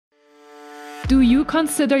Do you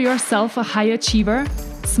consider yourself a high achiever?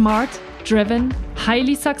 Smart, driven,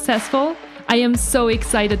 highly successful? I am so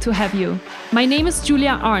excited to have you. My name is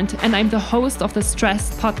Julia Arndt and I'm the host of the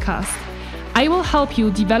Stress Podcast. I will help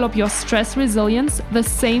you develop your stress resilience the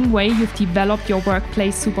same way you've developed your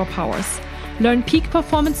workplace superpowers. Learn peak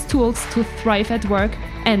performance tools to thrive at work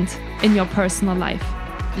and in your personal life.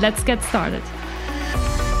 Let's get started.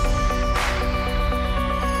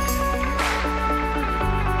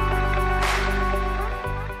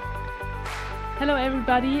 Hello,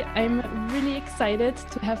 everybody. I'm really excited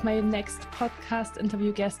to have my next podcast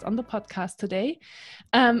interview guest on the podcast today.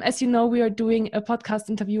 As you know, we are doing a podcast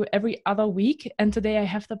interview every other week, and today I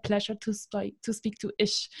have the pleasure to speak to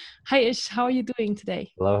Ish. Hi, Ish. How are you doing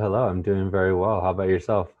today? Hello. I'm doing very well. How about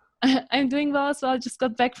yourself? I'm doing well as well. I just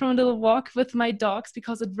got back from a little walk with my dogs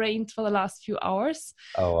because it rained for the last few hours.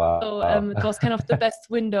 Oh, wow. So it was kind of the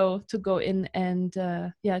best window to go in and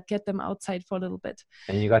get them outside for a little bit.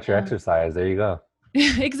 And you got your exercise. There you go.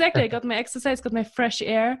 Exactly. I got my exercise, got my fresh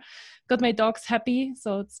air, got my dogs happy.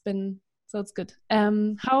 So it's good.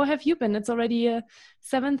 How have you been? It's already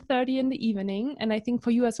 7:30 in the evening. And I think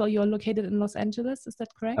for you as well, you're located in Los Angeles. Is that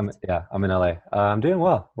correct? I'm in LA. I'm doing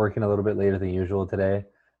well. Working a little bit later than usual today.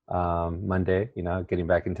 Monday, getting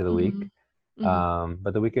back into the week.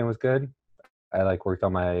 But the weekend was good. I worked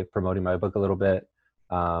on promoting my book a little bit,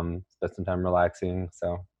 spent some time relaxing.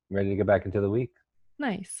 So I'm ready to get back into the week.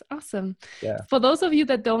 Nice. Awesome. Yeah. For those of you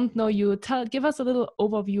that don't know you, give us a little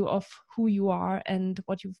overview of who you are and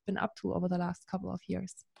what you've been up to over the last couple of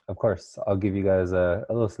years. Of course. I'll give you guys a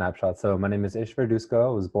little snapshot. So my name is Ish Verduzco. I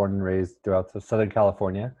was born and raised throughout Southern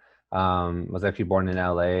California. Was actually born in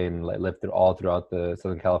LA and lived all throughout the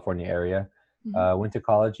Southern California area. Went to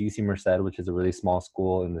college, UC Merced, which is a really small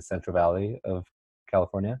school in the Central Valley of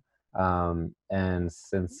California. And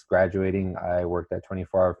since graduating, I worked at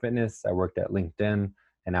 24 Hour Fitness, I worked at LinkedIn,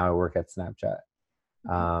 and now I work at Snapchat.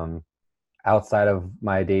 Outside of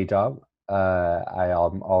my day job, I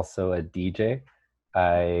am also a DJ.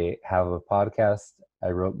 I have a podcast.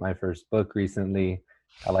 I wrote my first book recently.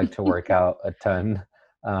 I like to work out a ton.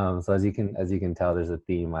 So as you can tell, there's a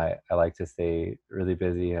theme. I like to stay really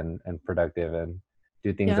busy and productive and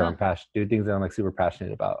do things that I'm super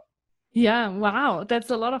passionate about. Yeah, wow. That's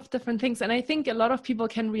a lot of different things. And I think a lot of people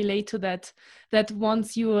can relate to that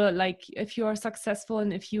once you if you are successful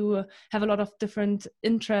and if you have a lot of different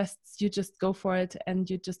interests, you just go for it and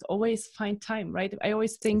you just always find time, right? I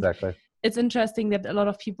always think exactly. It's interesting that a lot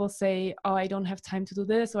of people say, oh, I don't have time to do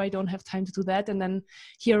this, or I don't have time to do that. And then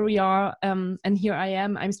here we are, and here I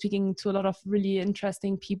am. I'm speaking to a lot of really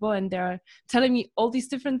interesting people, and they're telling me all these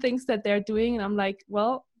different things that they're doing. And I'm like,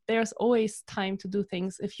 well, there's always time to do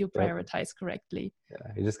things if you prioritize correctly.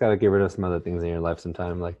 Yeah, you just got to get rid of some other things in your life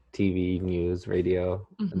sometime, like TV, news, radio,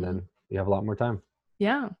 and then you have a lot more time.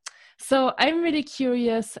 Yeah. So I'm really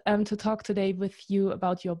curious to talk today with you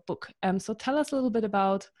about your book. So tell us a little bit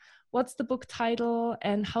about what's the book title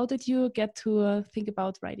and how did you get to think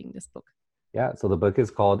about writing this book? Yeah, so the book is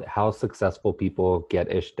called How Successful People Get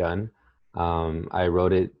Ish Done. I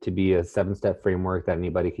wrote it to be a 7-step framework that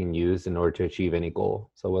anybody can use in order to achieve any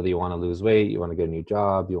goal. So whether you want to lose weight, you want to get a new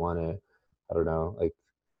job, you want to,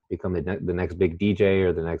 become the next big DJ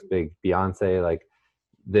or the next big Beyonce,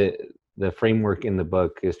 the framework in the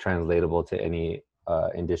book is translatable to any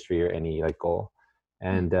industry or any goal.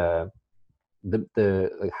 And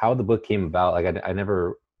how the book came about, I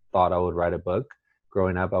never thought I would write a book.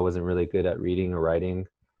 Growing up, I wasn't really good at reading or writing.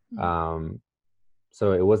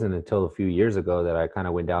 So it wasn't until a few years ago that I kind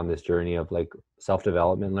of went down this journey of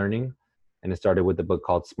self-development learning. And it started with the book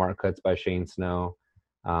called Smart Cuts by Shane Snow.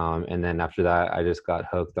 And then after that, I just got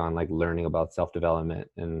hooked on learning about self-development.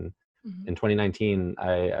 And in 2019,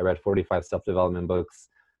 I read 45 self-development books,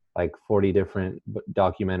 40 different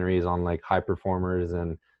documentaries on high performers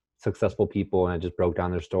and successful people. And I just broke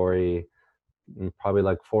down their story. And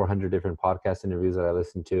probably 400 different podcast interviews that I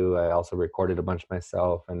listened to. I also recorded a bunch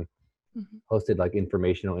myself and hosted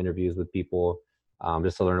informational interviews with people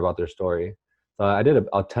just to learn about their story. So I did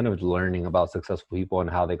a ton of learning about successful people and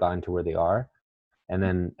how they got into where they are. And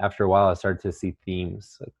then after a while, I started to see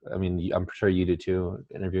themes. I'm sure you do too,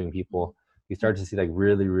 interviewing people. You start to see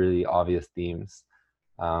really, really obvious themes.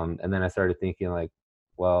 And then I started thinking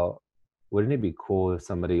well, wouldn't it be cool if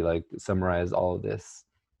somebody summarized all of this?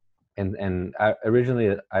 And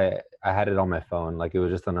originally I had it on my phone. It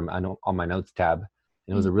was just on my notes tab.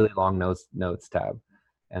 And it was a really long notes tab.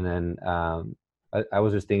 And then I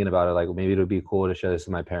was just thinking about it, maybe it would be cool to share this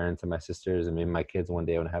with my parents and my sisters and maybe my kids one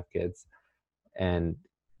day when I have kids. And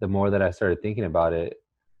the more that I started thinking about it,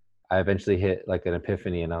 I eventually hit an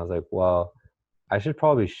epiphany, and I was like, well, I should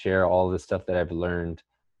probably share all the stuff that I've learned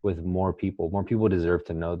with more people. More people deserve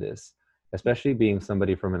to know this, especially being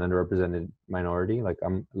somebody from an underrepresented minority. Like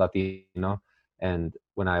I'm Latino, and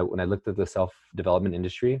when I looked at the self-development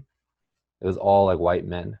industry, it was all like white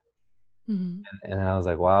men. Mm-hmm. And I was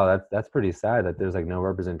like, wow, that's pretty sad that there's like no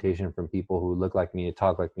representation from people who look like me,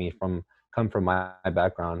 talk like me, come from my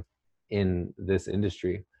background in this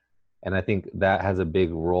industry. And I think that has a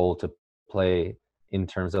big role to play in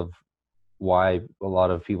terms of why a lot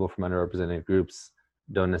of people from underrepresented groups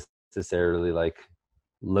don't necessarily like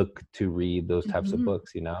look to read those types of Mm-hmm.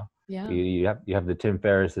 books, you know. Yeah. You have the Tim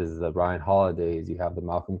Ferrisses, the Ryan Holidays, you have the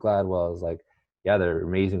Malcolm Gladwells. Like, yeah, they're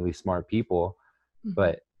amazingly smart people, Mm-hmm.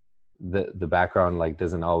 but the background like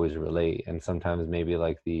doesn't always relate, and sometimes maybe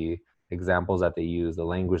like the examples that they use, the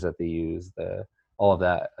language that they use, the all of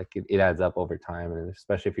that, like it adds up over time. And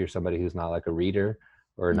especially if you're somebody who's not like a reader,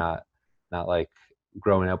 or not like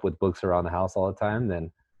growing up with books around the house all the time,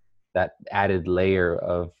 then that added layer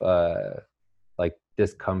of like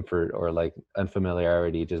discomfort or like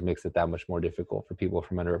unfamiliarity just makes it that much more difficult for people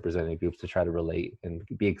from underrepresented groups to try to relate and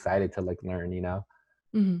be excited to like learn, you know.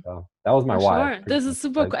 Mm-hmm. So that was my For why, sure. pretty This is much.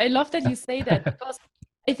 super Like cool. I love that you say that, because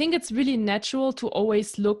I think it's really natural to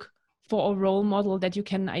always look for a role model that you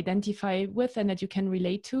can identify with and that you can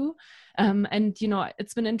relate to. And, you know,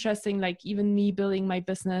 it's been interesting, like even me building my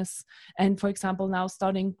business and, for example, now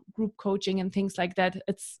starting group coaching and things like that.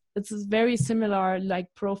 It's very similar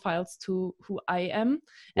like profiles to who I am.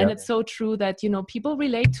 And yep. it's so true that, you know, people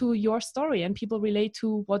relate to your story and people relate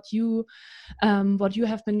to what you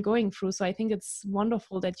have been going through. So I think it's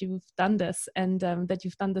wonderful that you've done this, and that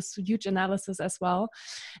you've done this huge analysis as well.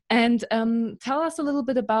 And tell us a little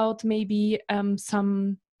bit about maybe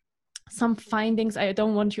some findings. I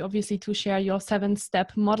don't want you obviously to share your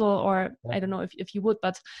 7-step model, or Yeah. I don't know if you would,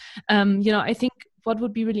 but you know, I think what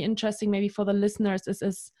would be really interesting maybe for the listeners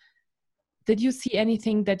is did you see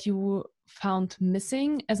anything that you found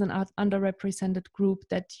missing as an underrepresented group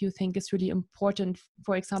that you think is really important,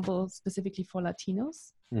 for example, specifically for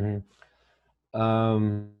Latinos? Mhm.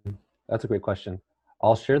 Um, that's a great question.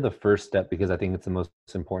 I'll share the first step because I think it's the most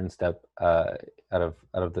important step out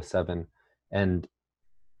of the seven, and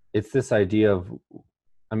it's this idea of,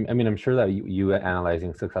 I mean, I'm sure that you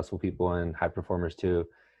analyzing successful people and high performers too.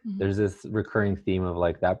 Mhm. There's this recurring theme of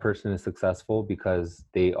like that person is successful because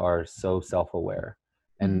they are so self-aware,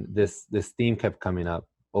 and Mhm. this theme kept coming up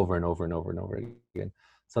over and over and over and over again.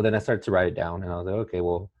 So then I started to write it down, and I was like, okay,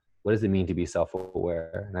 well, what does it mean to be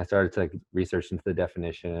self-aware? And I started to like research into the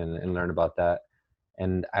definition and learn about that.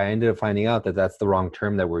 And I ended up finding out that that's the wrong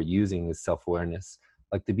term that we're using, is self-awareness.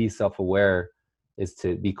 Like, to be self-aware is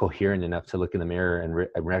to be coherent enough to look in the mirror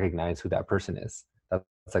and recognize who that person is. That's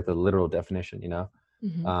like the literal definition, you know.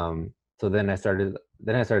 Mhm. So then I started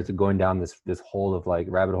to going down this hole of like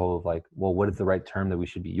rabbit hole of like, well, what is the right term that we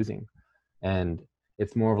should be using? And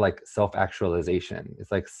it's more of like self-actualization.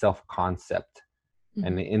 It's like self-concept.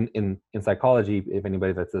 And Mhm. in psychology, if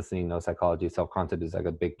anybody that's listening knows psychology, self-concept is like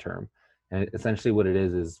a big term. And essentially what it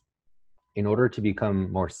is in order to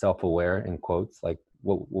become more self-aware, in quotes, like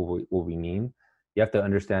what we mean, you have to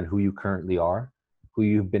understand who you currently are, who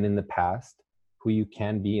you've been in the past, who you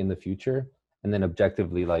can be in the future, and then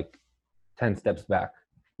objectively, like 10 steps back,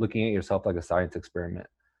 looking at yourself like a science experiment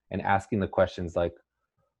and asking the questions like,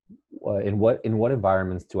 in what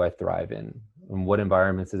environments do I thrive in what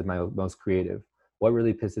environments is my most creative, what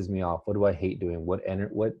really pisses me off, what do I hate doing, what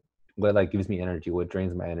like gives me energy, what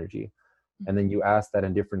drains my energy. And then you ask that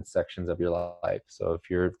in different sections of your life. So if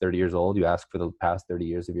you're 30 years old, you ask for the past 30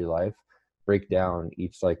 years of your life, break down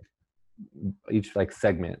each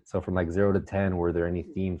segment. So from like 0 to 10, were there any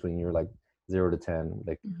themes when you're like 0 to 10?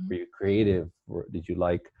 Like, Mhm. were you creative, or did you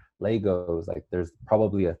like Legos? Like, there's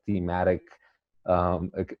probably a thematic,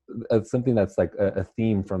 like, something that's like a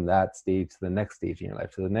theme from that stage to the next stage in your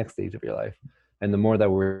life, to the next stage of your life. And the more that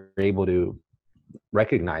we're able to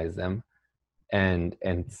recognize them and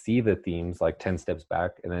see the themes like 10 steps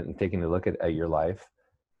back, and then taking a look at your life,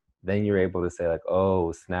 then you're able to say like,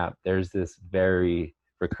 oh snap, there's this very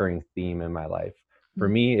recurring theme in my life. For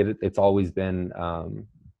Mhm. me, it's always been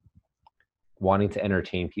wanting to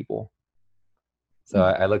entertain people. So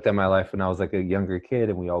Mhm. I looked at my life when I was like a younger kid,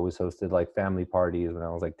 and we always hosted like family parties when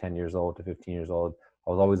I was like 10 years old to 15 years old.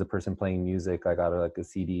 I was always a person playing music. I got like a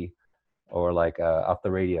CD or like off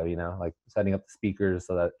the radio, you know, like setting up the speakers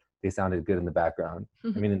so that they sounded good in the background. I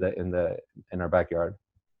Mhm. mean, in our backyard.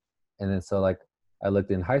 And then so like I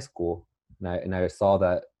looked in high school, and I saw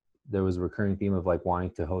that there was a recurring theme of like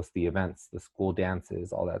wanting to host the events, the school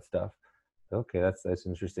dances, all that stuff. Okay, that's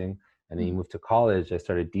interesting. And then you Mhm. move to college. I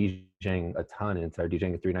started DJing a ton and started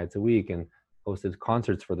DJing 3 nights a week. And hosted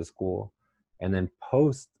concerts for the school. And then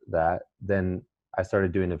post that, then I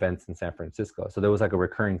started doing events in San Francisco. So there was like a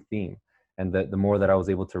recurring theme. And the more that I was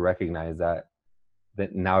able to recognize that,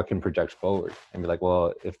 that now I can project forward and be like,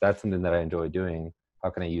 well, if that's something that I enjoy doing, how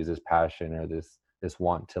can I use this passion or this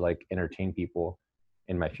want to like entertain people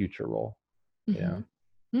in my future role? You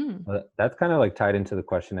know, but that's kind of like tied into the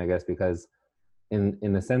question, I guess, because in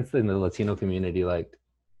the sense that in the Latino community, like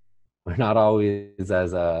we're not always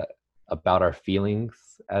as about our feelings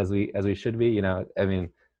as we should be. You know, I mean,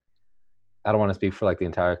 I don't want to speak for like the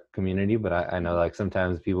entire community, but I know like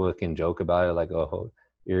sometimes people can joke about it, like, oh,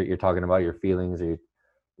 you're talking about your feelings, or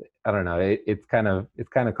I don't know. It's kind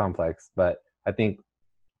of complex, but I think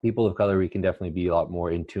people of color, we can definitely be a lot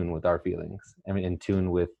more in tune with our feelings. I mean, in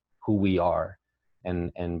tune with who we are,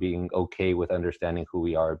 and being okay with understanding who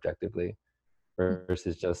we are objectively,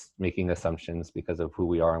 versus just making assumptions because of who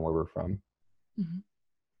we are and where we're from. Mm-hmm.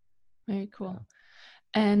 Very cool.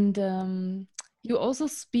 Yeah. And you also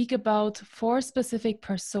speak about 4 specific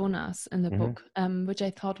personas in the book, which I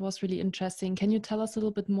thought was really interesting. Can you tell us a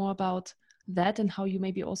little bit more about that and how you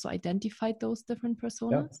maybe also identified those different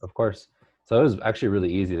personas? Yeah, of course. So it was actually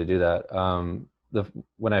really easy to do that.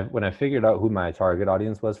 When I figured out who my target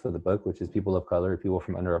audience was for the book, which is people of color, people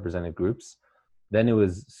from underrepresented groups, then it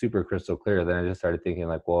was super crystal clear. Then I just started thinking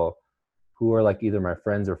like, well, who are like either my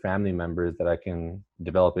friends or family members that I can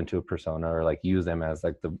develop into a persona, or like use them as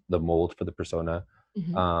like the mold for the persona.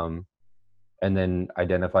 And then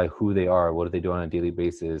identify who they are, what do they do on a daily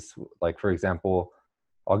basis. Like, for example,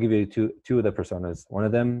 I'll give you two of the personas. One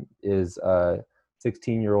of them is a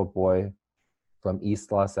 16-year-old boy from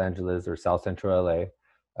East Los Angeles or South Central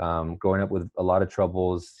LA, growing up with a lot of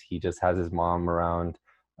troubles. He just has his mom around.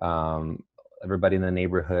 Everybody in the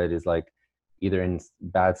neighborhood is like either in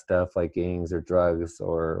bad stuff like gangs or drugs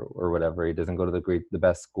or whatever. He doesn't go to the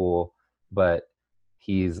best school, but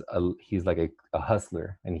he's like a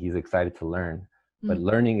hustler, and he's excited to learn. But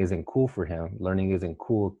learning isn't cool for him. Learning isn't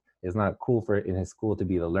cool. It's not cool for in his school to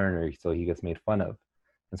be the learner, so he gets made fun of.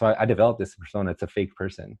 And so I developed this persona. It's a fake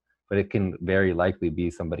person, but it can very likely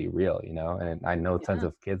be somebody real, you know? And I know tons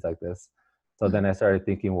of kids like this. So then I started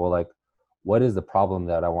thinking, well, like, what is the problem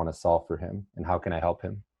that I want to solve for him, and how can I help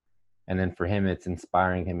him? And then for him, it's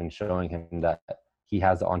inspiring him and showing him that he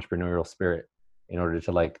has the entrepreneurial spirit in order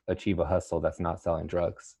to like achieve a hustle that's not selling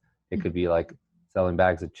drugs. It could be like selling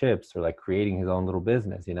bags of chips, or like creating his own little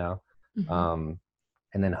business, you know?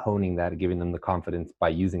 And then honing that, giving them the confidence by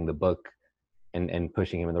using the book and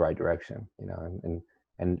pushing him in the right direction, you know,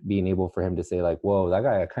 and being able for him to say like, whoa, that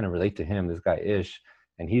guy, I kind of relate to him, this guy Ish,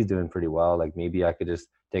 and he's doing pretty well. Like maybe I could just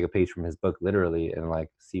take a page from his book literally and like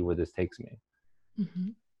see where this takes me.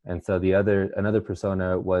 And so another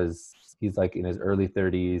persona was, he's like in his early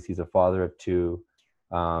 30s. He's a father of 2.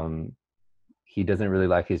 He doesn't really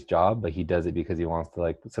like his job, but he does it because he wants to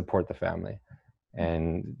like support the family.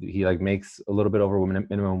 And he like makes a little bit over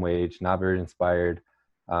minimum wage, not very inspired.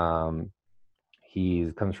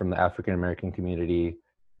 He comes from the African American community,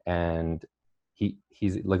 and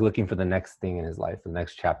he's like looking for the next thing in his life, the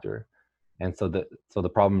next chapter. And so the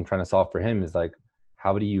problem I'm trying to solve for him is like,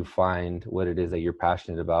 how do you find what it is that you're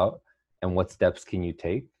passionate about, and what steps can you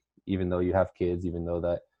take, even though you have kids, even though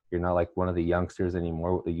that you're not like one of the youngsters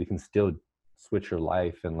anymore, you can still switch your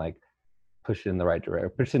life and like push it in the right direction,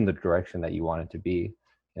 push it in the direction that you want it to be.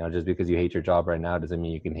 You know, just because you hate your job right now doesn't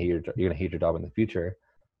mean you're gonna hate your job in the future.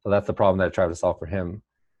 So that's the problem that I tried to solve for him.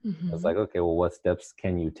 I was like, okay, well, what steps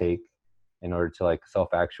can you take in order to like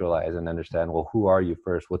self-actualize and understand, well, who are you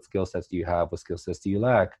first? What skill sets do you have? What skill sets do you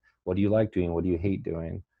lack? What do you like doing? What do you hate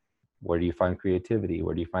doing? Where do you find creativity?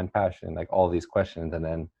 Where do you find passion? Like all these questions. And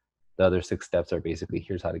then the other 6 steps are basically,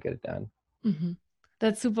 here's how to get it done.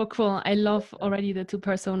 That's super cool. I love already the 2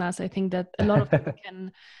 personas. I think that a lot of people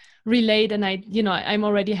can relate, and I'm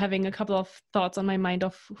already having a couple of thoughts on my mind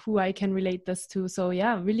of who I can relate this to. So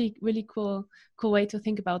yeah, really, really cool way to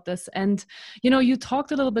think about this. And you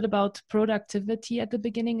talked a little bit about productivity at the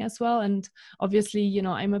beginning as well. And obviously,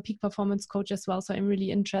 I'm a peak performance coach as well, so I'm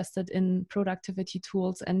really interested in productivity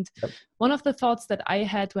tools. And one of the thoughts that I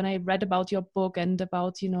had when I read about your book and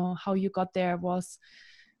about how you got there was,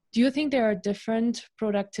 do you think there are different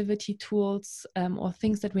productivity tools or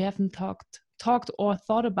things that we haven't talked or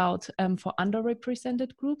thought about for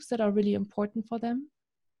underrepresented groups that are really important for them?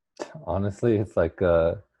 Honestly, it's like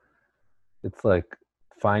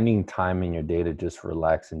finding time in your day to just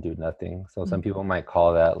relax and do nothing. So some people might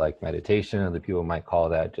call that like meditation, other people might call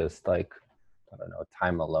that just like, I don't know,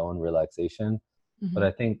 time alone, relaxation. But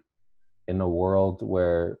I think in a world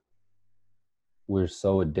where we're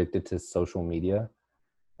so addicted to social media,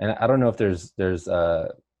 and I don't know if there's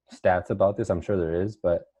stats about this. I'm sure there is,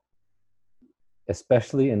 but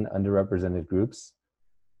especially in underrepresented groups,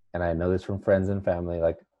 and I know this from friends and family,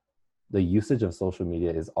 like the usage of social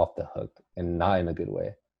media is off the hook, and not in a good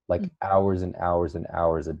way. Like hours and hours and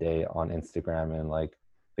hours a day on Instagram and like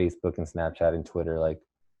Facebook and Snapchat and Twitter, like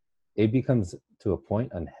it becomes to a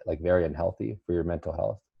point like very unhealthy for your mental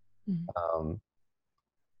health. Um,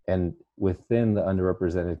 and within the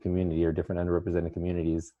underrepresented community or different underrepresented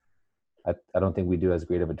communities, I don't think we do as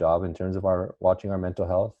great of a job in terms of our watching our mental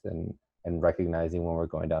health and recognizing when we're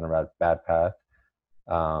going down a bad path,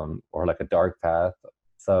 or like a dark path.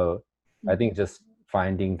 So I think just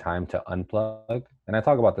finding time to unplug, and I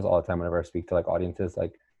talk about this all the time whenever I speak to like audiences,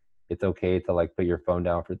 like it's okay to like put your phone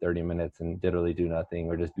down for 30 minutes and literally do nothing,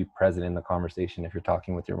 or just be present in the conversation. If you're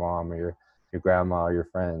talking with your mom or your grandma or your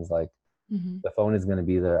friends, like the phone is going to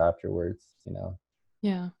be there afterwards, you know?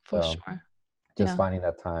 Yeah, for So sure. just finding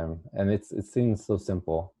that time. And it seems so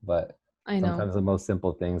simple, but I know. sometimes the most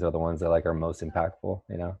simple things are the ones that like are most impactful,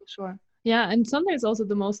 you know? Sure. Yeah, and sometimes also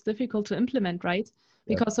the most difficult to implement, right?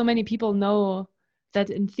 Yep. Because so many people know that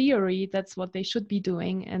in theory that's what they should be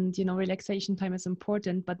doing, and you know, relaxation time is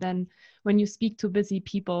important, but then when you speak to busy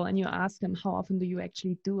people and you ask them how often do you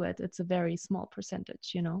actually do it, it's a very small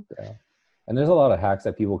percentage, you know. Yeah. And there's a lot of hacks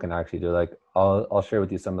that people can actually do. Like I'll share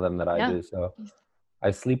with you some of them that I do. So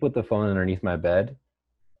I sleep with the phone underneath my bed,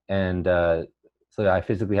 and so I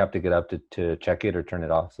physically have to get up to check it or turn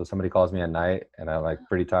it off. So somebody calls me at night and I'm like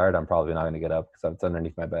pretty tired, I'm probably not going to get up because it's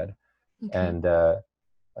underneath my bed. And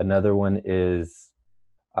another one is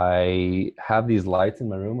I have these lights in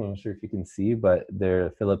my room. I'm not sure if you can see, but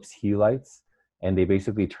they're Philips Hue lights, and they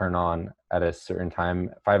basically turn on at a certain time,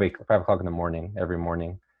 5 o'clock in the morning, every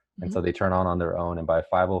morning. And so they turn on their own. And by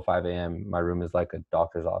 5:05 a.m., my room is like a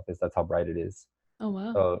doctor's office. That's how bright it is. Oh,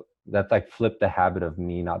 wow. So that's like flipped the habit of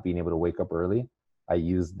me not being able to wake up early. I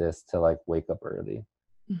use this to like wake up early.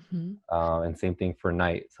 And same thing for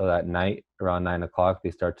night. So at night around 9 o'clock,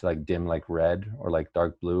 they start to like dim like red or like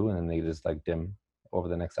dark blue, and then they just like dim over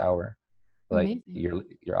the next hour. Like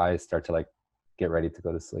your eyes start to like get ready to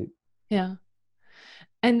go to sleep. Yeah.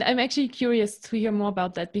 And I'm actually curious to hear more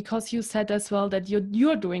about that, because you said as well that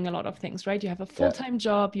you're doing a lot of things, right? You have a full-time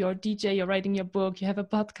job, you're a DJ, you're writing your book, you have a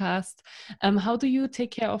podcast. How do you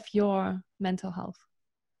take care of your mental health?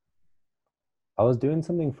 I was doing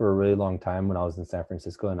something for a really long time when I was in San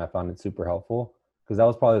Francisco, and I found it super helpful because that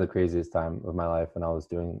was probably the craziest time of my life when I was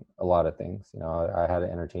doing a lot of things. You know, I had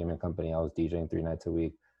an entertainment company. I was DJing 3 nights a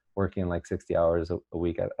week, working like 60 hours a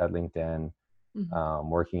week at LinkedIn,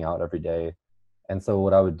 working out every day. And so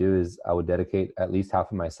what I would do is I would dedicate at least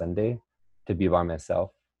half of my Sunday to be by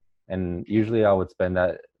myself. And usually I would spend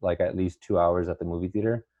that like at least 2 hours at the movie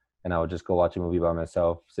theater, and I would just go watch a movie by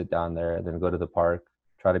myself, sit down there, then go to the park,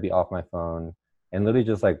 try to be off my phone, and literally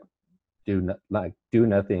just like do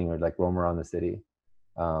nothing or like roam around the city.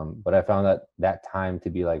 But I found that time to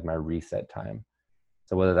be like my reset time.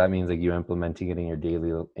 So whether that means like you implementing it in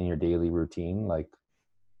your daily routine, like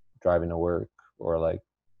driving to work, or like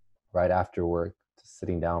right after work, just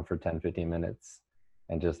sitting down for 10-15 minutes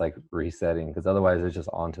and just like resetting, because otherwise it's just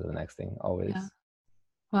on to the next thing always. Yeah.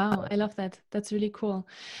 Wow, I love that. That's really cool.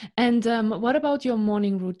 And what about your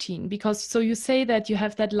morning routine? Because so you say that you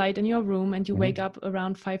have that light in your room and you wake up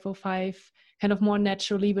around 5:05, kind of more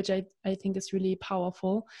naturally, which I think is really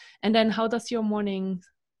powerful. And then how does your morning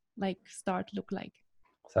like start look like?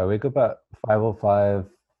 So I wake up at 5:05.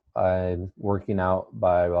 I'm working out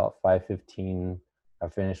by about 5:15. I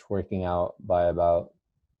finish working out by about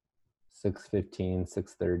 6:15,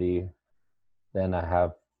 6:30. Then I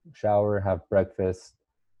have shower, have breakfast,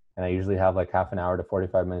 and I usually have like half an hour to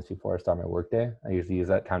 45 minutes before I start my workday. I usually use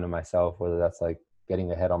that time to myself, whether that's like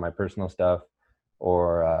getting ahead on my personal stuff,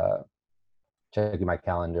 or checking my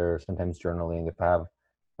calendar, sometimes journaling. If I have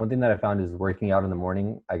one thing that I found is working out in the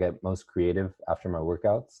morning, I get most creative after my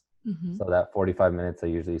workouts. So that 45 minutes I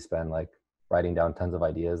usually spend like writing down tons of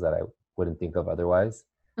ideas that I wouldn't think of otherwise.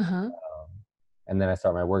 And then I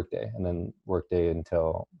start my workday, and then workday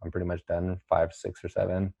until I'm pretty much done, 5, 6, or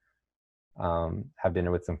 7. Have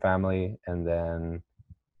dinner with some family, and then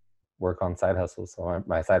work on side hustles. So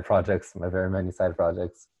my side projects, my very many side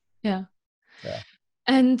projects. Yeah.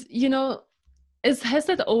 And you know, has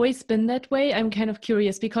that always been that way? I'm kind of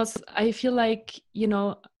curious, because I feel like, you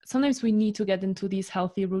know, sometimes we need to get into these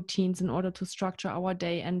healthy routines in order to structure our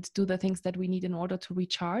day and do the things that we need in order to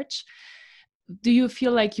recharge. Do you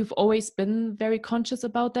feel like you've always been very conscious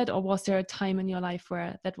about that, or was there a time in your life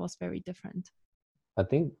where that was very different? I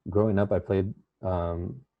think growing up, I played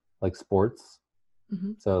like sports.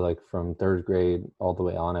 So like from 3rd grade all the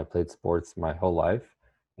way on, I played sports my whole life.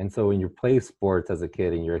 And so when you play sports as a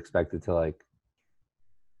kid and you're expected to like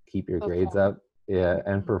keep your grades up,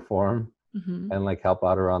 and perform, and like help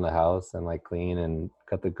out around the house and like clean and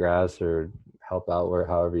cut the grass or help out where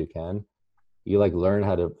however you can, you like learn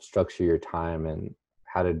how to structure your time and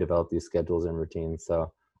how to develop these schedules and routines.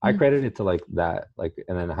 So I credit it to like that, like,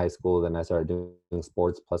 and then in high school, then I started doing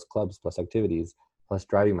sports plus clubs plus activities plus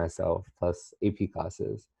driving myself plus AP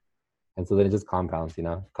classes. And so then it just compounds, you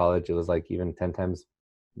know. College, it was like even 10 times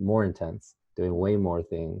more intense, doing way more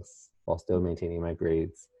things while still maintaining my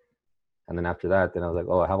grades. And then after that, then I was like,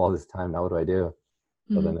 oh, I have all this time. Now what do I do?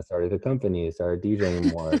 So then I started a company, started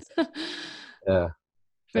DJing more. Yeah.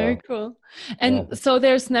 Very cool. And so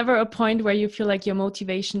there's never a point where you feel like your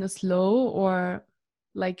motivation is low, or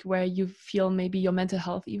like where you feel maybe your mental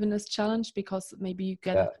health even is challenged because maybe you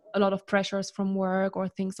get a lot of pressures from work, or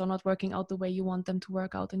things are not working out the way you want them to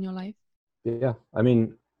work out in your life? Yeah. I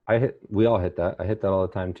mean, we all hit that. I hit that all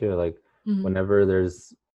the time too. Like whenever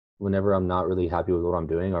I'm not really happy with what I'm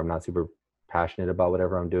doing, or I'm not super passionate about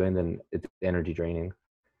whatever I'm doing, then it's energy draining.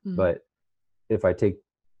 But if I take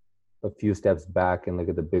a few steps back and look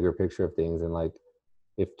at the bigger picture of things, and like,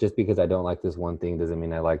 if just because I don't like this one thing doesn't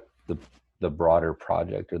mean I like the broader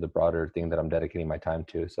project or the broader thing that I'm dedicating my time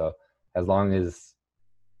to. So as long as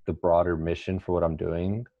the broader mission for what I'm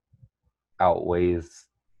doing outweighs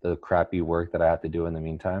the crappy work that I have to do in the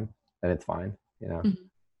meantime, then it's fine, you know.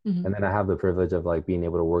 And then I have the privilege of like being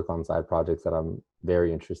able to work on side projects that I'm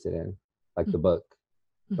very interested in, like the book.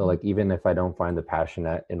 So like, even if I don't find the passion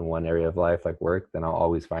in one area of life, like work, then I'll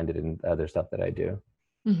always find it in other stuff that I do.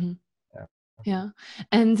 Yeah.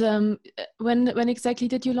 And when exactly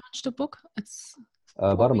did you launch the book? It's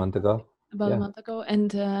about a month ago. A month ago.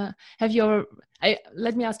 And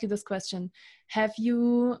let me ask you this question. Have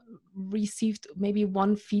you received maybe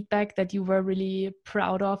one feedback that you were really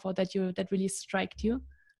proud of, or that really struck you?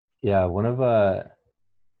 Yeah,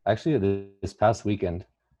 actually this past weekend,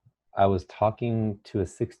 I was talking to a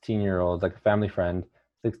 16-year-old, like a family friend,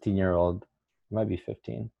 16-year-old, might be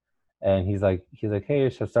 15. And he's like, hey, I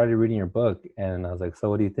started reading your book. And I was like, so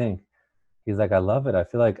what do you think? He's like, I love it. I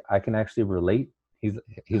feel like I can actually relate.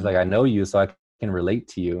 He's like, I know you, so I can relate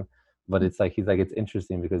to you. But it's like, he's like, it's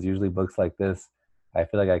interesting because usually books like this, I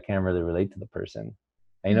feel like I can't really relate to the person.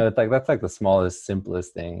 And, you know, it's like, that's like the smallest,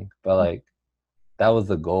 simplest thing. But like, that was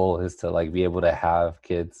the goal, is to like be able to have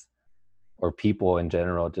kids or people in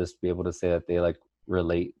general just be able to say that they like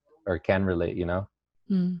relate or can relate, you know?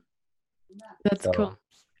 That's cool.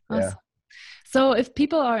 Awesome. Yeah. So if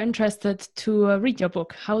people are interested to read your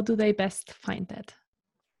book, how do they best find that?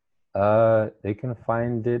 They can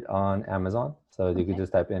find it on Amazon. So you could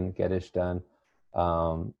just type in Get Ish Done.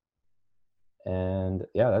 And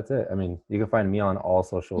yeah, that's it. I mean, you can find me on all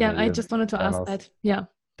social media. Yeah, I just wanted to ask that. Yeah,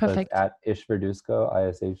 perfect. So it's at Ishverduzco,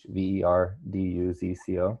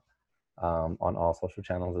 Ishverduzco, on all social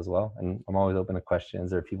channels as well. And I'm always open to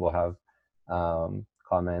questions, or if people have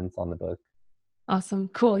comments on the book. Awesome.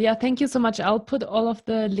 Cool. Yeah. Thank you so much. I'll put all of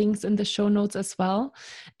the links in the show notes as well.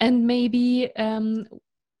 And maybe,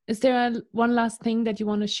 is there one last thing that you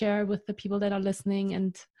want to share with the people that are listening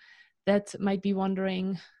and that might be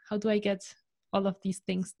wondering, how do I get all of these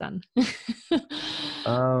things done?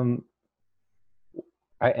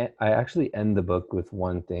 I actually end the book with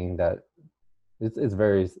one thing that it's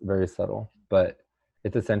very, very subtle, but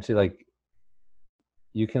it's essentially like,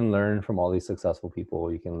 you can learn from all these successful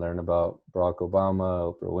people. You can learn about Barack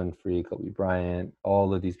Obama, Oprah Winfrey, Kobe Bryant,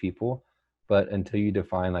 all of these people. But until you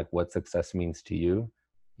define like what success means to you,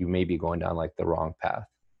 you may be going down like the wrong path.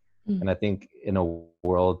 And I think in a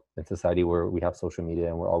world and society where we have social media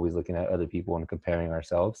and we're always looking at other people and comparing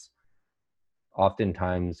ourselves,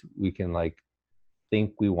 oftentimes we can like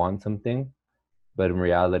think we want something, but in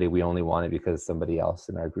reality, we only want it because somebody else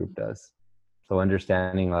in our group does. So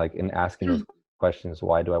understanding like and asking those questions,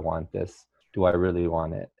 why do I want this? Do I really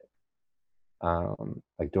want it?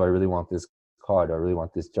 Like, do I really want this car? Do I really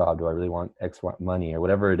want this job? Do I really want X money or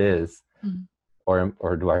whatever it is? Or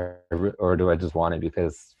do I just want it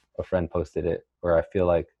because a friend posted it, or I feel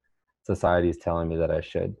like society is telling me that I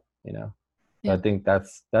should, you know? Yeah. So I think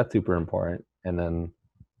that's super important. And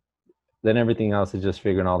then everything else is just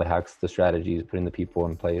figuring all the hacks, the strategies, putting the people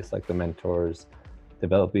in place, like the mentors,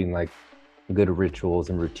 developing like good rituals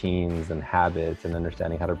and routines and habits, and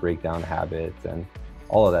understanding how to break down habits and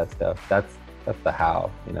all of that stuff. That's the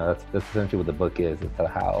how, you know, that's essentially what the book is. It's the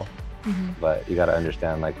how, but you got to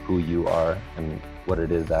understand like who you are and what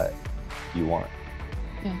it is that you want.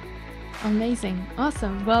 Yeah. Amazing.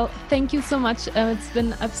 Awesome. Well, thank you so much. It's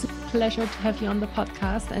been an absolute pleasure to have you on the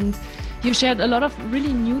podcast, and You shared a lot of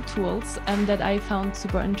really new tools that I found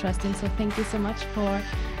super interesting. So thank you so much for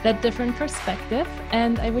that different perspective.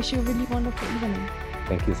 And I wish you a really wonderful evening.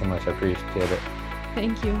 Thank you so much. I appreciate it.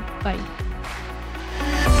 Thank you. Bye.